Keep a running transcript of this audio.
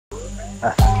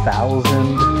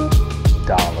$1,000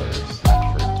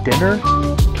 for dinner.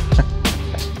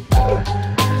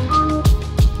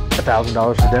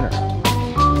 $1,000 for dinner.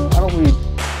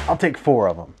 I'll take 4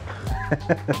 of them.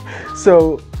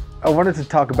 So I wanted to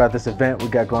talk about this event we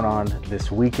got going on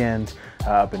this weekend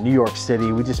up in New York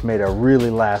City. We just made a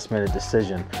really last minute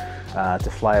decision to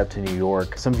fly up to New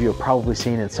York. Some of you have probably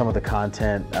seen in some of the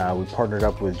content, we partnered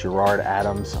up with Gerard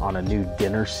Adams on a new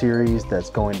dinner series that's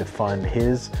going to fund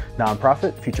his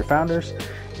nonprofit, Future Founders,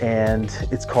 and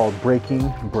it's called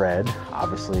Breaking Bread.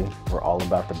 Obviously, we're all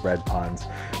about the bread puns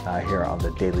here on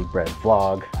the Daily Bread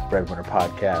vlog, BreadWinner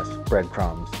podcast,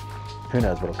 breadcrumbs, who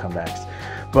knows what'll come next.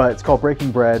 But it's called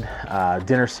Breaking Bread.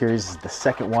 Dinner series is the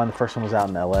second one. The first one was out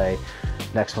in LA.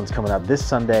 Next one's coming up this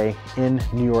Sunday in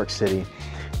New York City.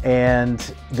 And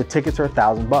the tickets are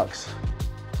 $1,000.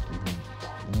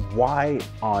 Why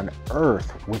on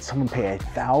earth would someone pay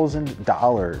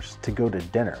 $1,000 to go to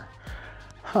dinner?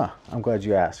 Huh, I'm glad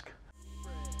you asked.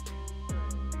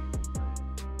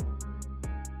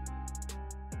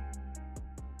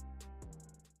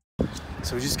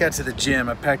 So we just got to the gym.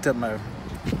 I packed up my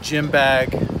gym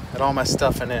bag, had all my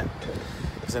stuff in it,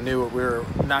 because I knew we were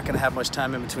not gonna have much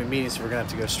time in between meetings, so we're gonna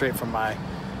have to go straight from my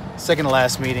second to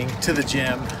last meeting to the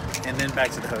gym and then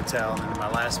back to the hotel and then my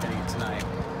last meeting tonight.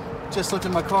 Just looked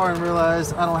in my car and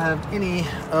realized I don't have any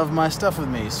of my stuff with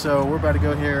me. So we're about to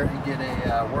go here and get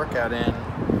a workout in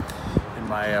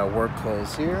my work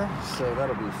clothes here. So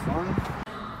that'll be fun.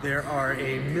 There are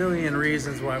a million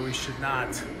reasons why we should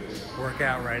not work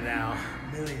out right now.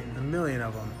 A million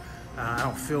of them. I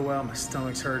don't feel well, my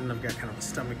stomach's hurting. I've got kind of a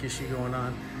stomach issue going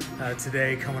on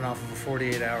today, coming off of a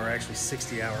 48-hour, actually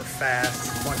 60-hour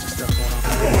fast, a bunch of stuff going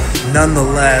on.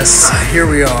 Nonetheless, here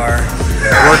we are,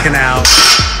 working out.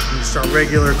 Just our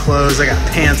regular clothes. I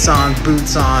got pants on,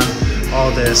 boots on,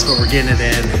 all this, but we're getting it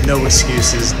in. No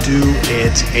excuses, do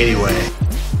it anyway.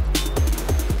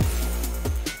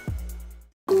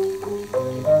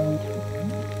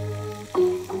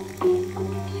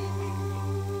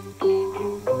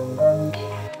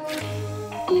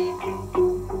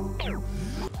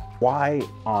 Why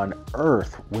on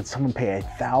earth would someone pay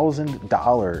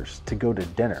 $1,000 to go to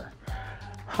dinner?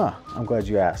 Huh, I'm glad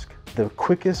you asked. The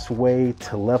quickest way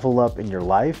to level up in your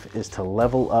life is to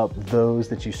level up those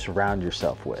that you surround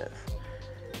yourself with.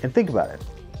 And think about it.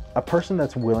 A person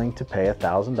that's willing to pay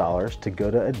 $1,000 to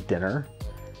go to a dinner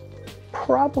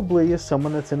probably is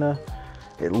someone that's in a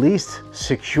at least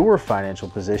secure financial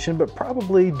position, but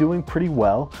probably doing pretty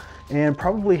well and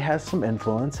probably has some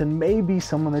influence and maybe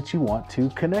someone that you want to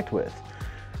connect with.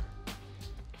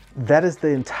 That is the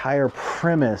entire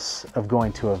premise of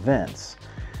going to events.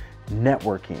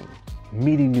 Networking,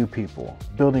 meeting new people,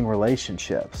 building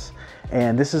relationships.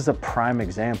 And this is a prime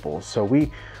example. So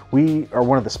we are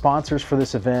one of the sponsors for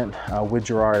this event with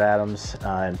Gerard Adams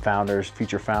and Founders,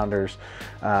 Future Founders.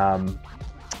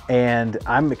 And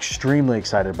I'm extremely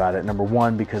excited about it. Number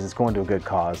one, because it's going to a good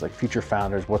cause. Like Future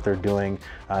Founders, what they're doing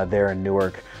there in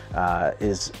Newark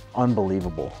is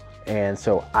unbelievable. And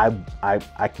so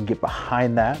I can get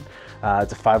behind that.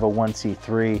 It's a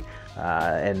 501c3,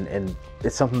 and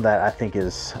it's something that I think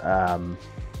is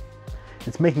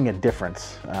it's making a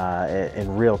difference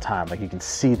in real time. Like you can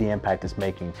see the impact it's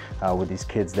making with these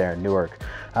kids there in Newark.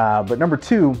 But number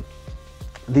two,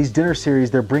 these dinner series,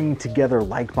 they're bringing together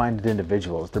like-minded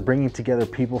individuals. They're bringing together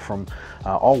people from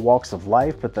all walks of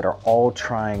life, but that are all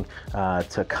trying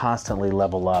to constantly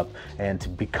level up and to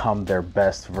become their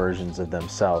best versions of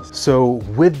themselves. So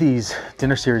with these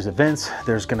dinner series events,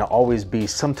 there's gonna always be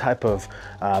some type of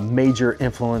major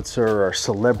influencer or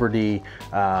celebrity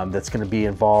that's gonna be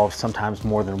involved, sometimes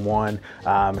more than one.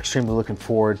 I'm extremely looking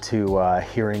forward to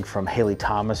hearing from Haley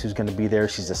Thomas, who's gonna be there.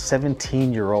 She's a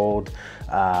 17-year-old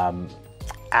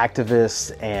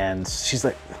activist, and she's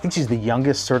like, I think she's the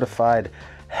youngest certified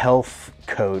health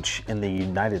coach in the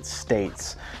United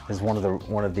States, is one of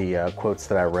the quotes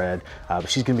that I read. But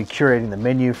she's going to be curating the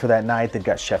menu for that night. They've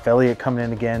got Chef Elliott coming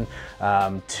in again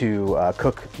to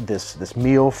cook this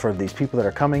meal for these people that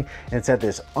are coming, and it's at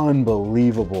this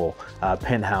unbelievable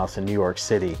penthouse in New York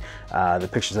City. The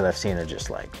pictures that I've seen are just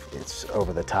like, it's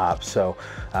over the top. So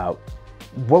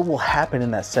what will happen in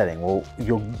that setting? Well,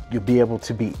 you'll be able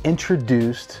to be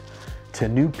introduced to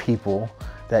new people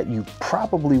that you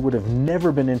probably would have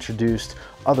never been introduced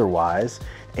otherwise,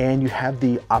 and you have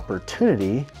the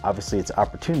opportunity, obviously it's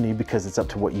opportunity because it's up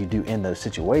to what you do in those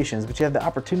situations, but you have the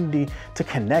opportunity to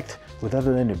connect with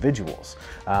other individuals,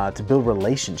 to build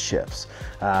relationships.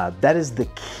 That is the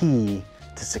key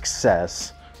to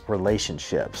success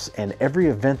relationships. And every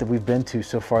event that we've been to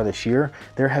so far this year,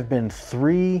 there have been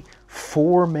 3,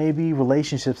 4 maybe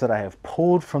relationships that I have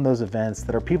pulled from those events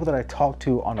that are people that I talk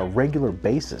to on a regular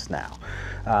basis now.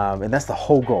 And that's the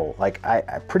whole goal. Like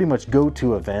I pretty much go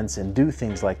to events and do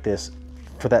things like this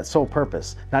for that sole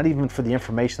purpose, not even for the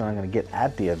information that I'm going to get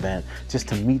at the event, just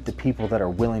to meet the people that are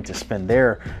willing to spend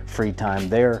their free time,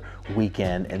 their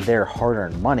weekend, and their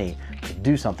hard-earned money to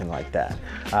do something like that.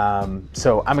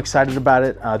 So I'm excited about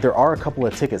it. There are a couple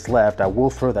of tickets left. I will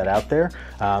throw that out there.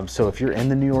 So if you're in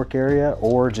the New York area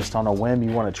or just on a whim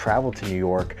you want to travel to New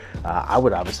York, I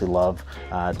would obviously love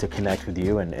to connect with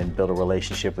you and build a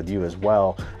relationship with you as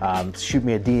well. Shoot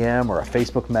me a DM or a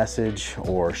Facebook message,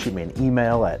 or shoot me an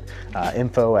email at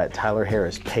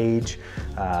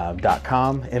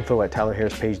info@tylerharrispage.com,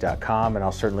 info@tylerharrispage.com, and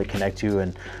I'll certainly connect you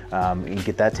and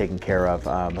get that taken care of.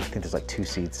 I think there's like 2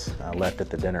 seats left at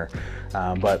the dinner,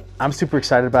 but I'm super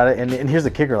excited about it. And here's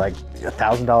the kicker: like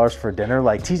 $1,000 for dinner,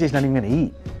 like TJ's not even gonna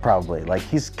eat probably. Like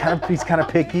he's kind of picky. He's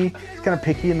kind of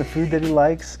picky in the food that he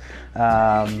likes.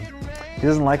 He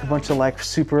doesn't like a bunch of like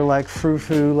super like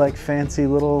frou-frou like fancy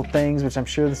little things, which I'm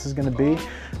sure this is going to be.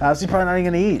 So he's probably not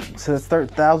even going to eat. So that's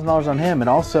 $1,000 on him. And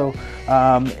also,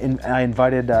 I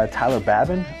invited Tyler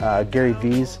Babin, Gary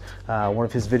V's, one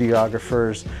of his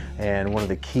videographers and one of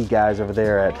the key guys over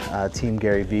there at Team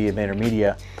Gary V at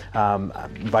VaynerMedia.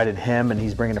 Invited him, and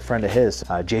he's bringing a friend of his,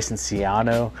 Jason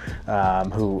Ciano,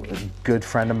 who a good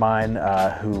friend of mine,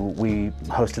 who we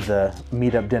hosted the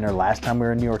meetup dinner last time we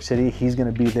were in New York City. He's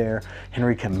going to be there.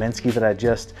 Henry Kaminsky, that I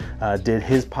just did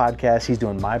his podcast. He's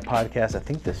doing my podcast, I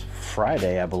think this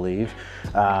Friday, I believe.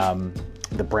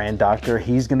 The brand doctor,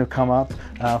 he's going to come up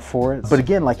for it. But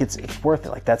again, like it's worth it.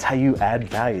 Like that's how you add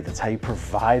value. That's how you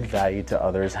provide value to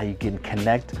others, how you can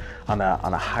connect on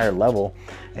a higher level.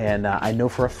 And I know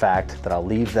for a fact that I'll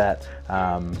leave that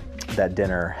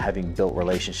dinner having built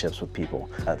relationships with people.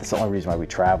 That's the only reason why we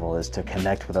travel, is to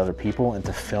connect with other people and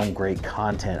to film great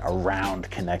content around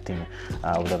connecting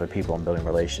with other people and building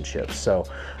relationships. So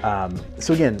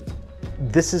again,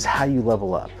 this is how you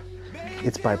level up.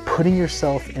 It's by putting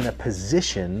yourself in a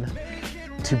position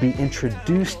to be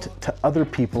introduced to other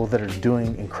people that are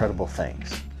doing incredible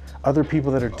things, other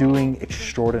people that are doing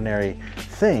extraordinary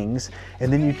things,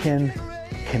 and then you can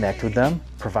connect with them,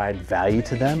 provide value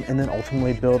to them, and then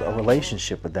ultimately build a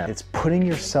relationship with them. It's putting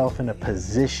yourself in a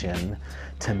position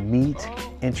to meet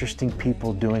interesting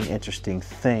people doing interesting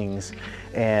things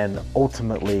and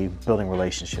ultimately building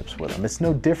relationships with them. It's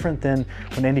no different than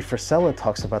when Andy Frisella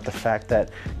talks about the fact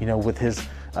that, you know, with his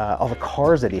all the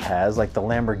cars that he has, like the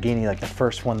Lamborghini, like the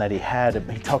first one that he had,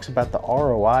 he talks about the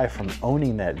ROI from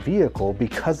owning that vehicle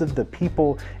because of the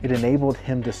people it enabled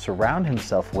him to surround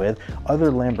himself with,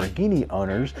 other Lamborghini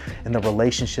owners, and the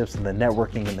relationships and the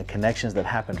networking and the connections that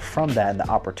happened from that, and the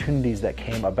opportunities that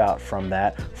came about from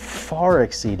that far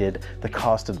exceeded the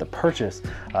cost of the purchase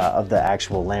of the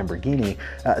actual Lamborghini.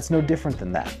 It's no different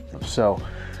than that. So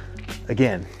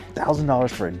again, $1,000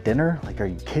 for a dinner, like, are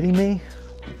you kidding me?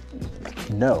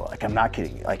 No, like I'm not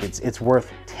kidding. Like it's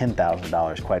worth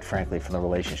 $10,000, quite frankly, for the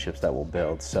relationships that we'll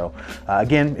build. So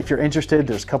again, if you're interested,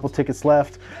 there's a couple tickets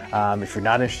left. If you're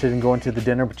not interested in going to the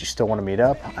dinner, but you still want to meet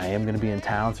up, I am going to be in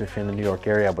town. So if you're in the New York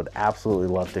area, I would absolutely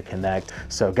love to connect.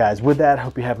 So guys, with that,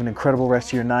 hope you have an incredible rest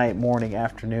of your night, morning,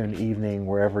 afternoon, evening,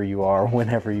 wherever you are,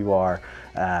 whenever you are,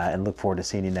 and look forward to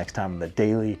seeing you next time on the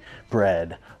Daily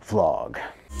Bread Vlog.